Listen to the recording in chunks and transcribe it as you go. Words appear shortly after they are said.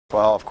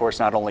Well, of course,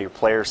 not only are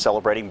players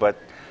celebrating, but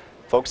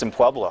folks in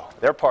Pueblo,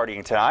 they're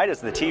partying tonight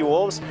as the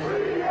T-Wolves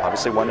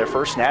obviously won their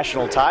first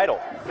national title.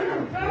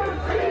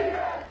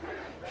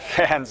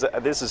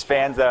 This is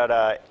fans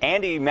at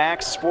Andy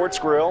Mack's Sports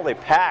Grill. They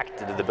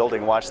packed into the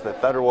building to watch the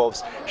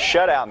ThunderWolves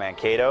shut out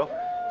Mankato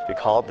to be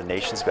called the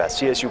nation's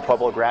best.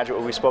 CSU-Pueblo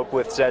graduate we spoke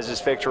with says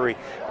this victory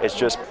is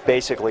just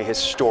basically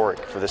historic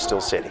for the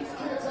Still City.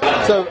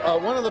 So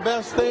one of the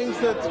best things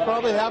that's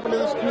probably happened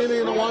in this community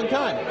in a long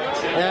time,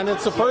 and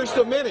it's the first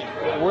of many.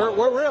 We're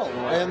real,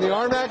 and the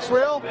RMAC's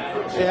real,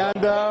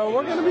 and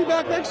we're going to be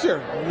back next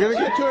year. We're going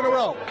to get 2 in a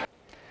row.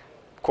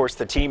 Of course,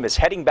 the team is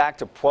heading back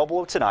to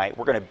Pueblo tonight.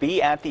 We're going to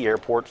be at the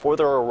airport for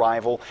their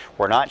arrival.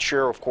 We're not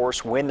sure, of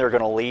course, when they're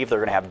going to leave. They're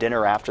going to have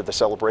dinner after the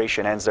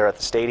celebration ends there at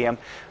the stadium.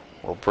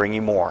 We'll bring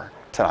you more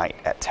tonight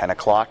at 10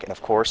 o'clock, and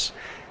of course,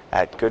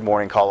 at Good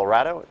Morning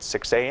Colorado at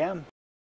 6 a.m.